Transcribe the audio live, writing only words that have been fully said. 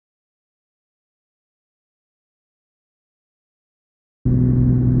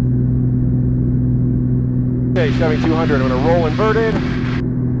Okay, 7200, I'm going to roll inverted.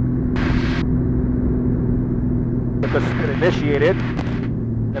 Get the spin initiated.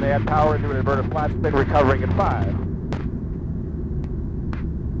 And add power into an inverted flat spin, recovering at 5.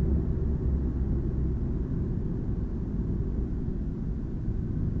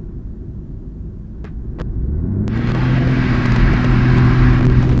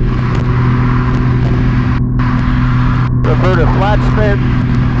 Inverted flat spin,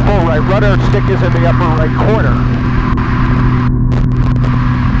 full right rudder, stick is in the upper right corner.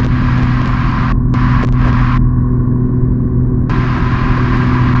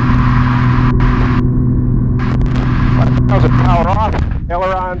 Power off,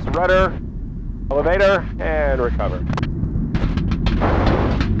 ailerons, rudder, elevator, and recover.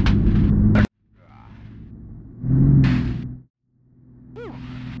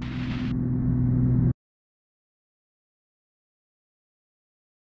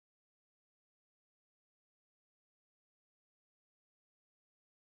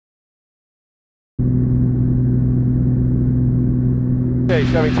 Okay,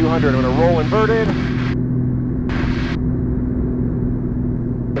 7200, I'm going to roll inverted.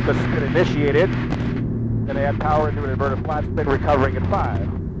 Get the spin initiated. Then add power into an inverted flat spin, recovering at 5.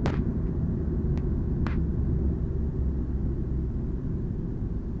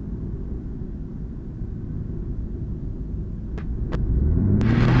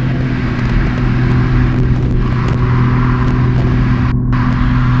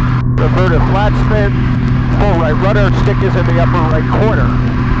 Inverted flat spin, full right rudder, stick is in the upper right corner.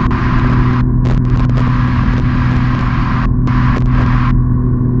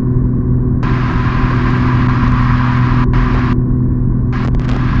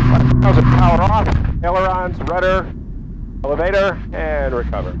 Power off, ailerons, rudder, elevator, and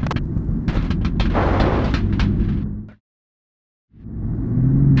recover.